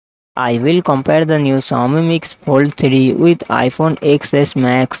I will compare the new Xiaomi Mix Fold 3 with iPhone XS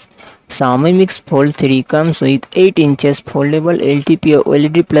Max. Xiaomi Mix Fold 3 comes with 8 inches foldable LTPO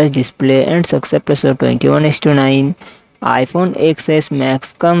OLED Plus display and success ratio 21:9. iPhone XS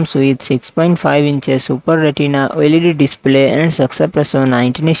Max comes with 6.5 inches Super Retina OLED display and success ratio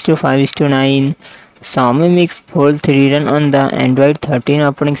 19:5:9. Xiaomi Mix Fold 3 run on the Android 13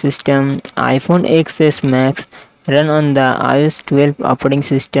 operating system. iPhone XS Max run on the iOS 12 operating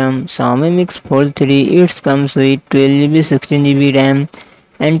system. Xiaomi Mix Fold 3 it comes with 12GB 16GB RAM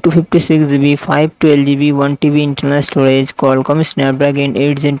and 256GB 512GB 1TB internal storage. Qualcomm Snapdragon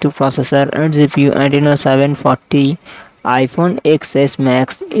 8 Gen 2 processor and GPU Adreno 740. iPhone XS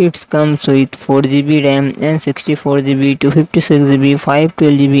Max it comes with 4GB RAM and 64GB 256GB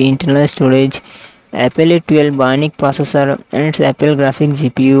 512GB internal storage. Apple A12 Bionic processor and its Apple graphic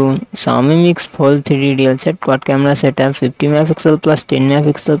GPU. Xiaomi Mix Fold 3 real set quad camera setup 50 MP plus 10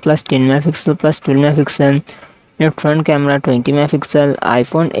 MP plus 10 MP plus 12 MP. And front camera 20 MP.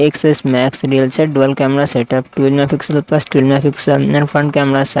 iPhone XS Max real set dual camera setup 12 MP plus 12 MP and front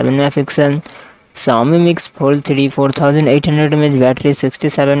camera 7 MP. Xiaomi Mix Fold 3 4800 mAh battery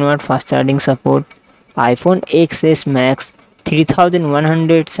 67 watt fast charging support. iPhone XS Max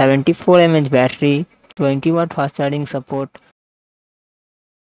 3174 mAh battery 20 watt fast charging support.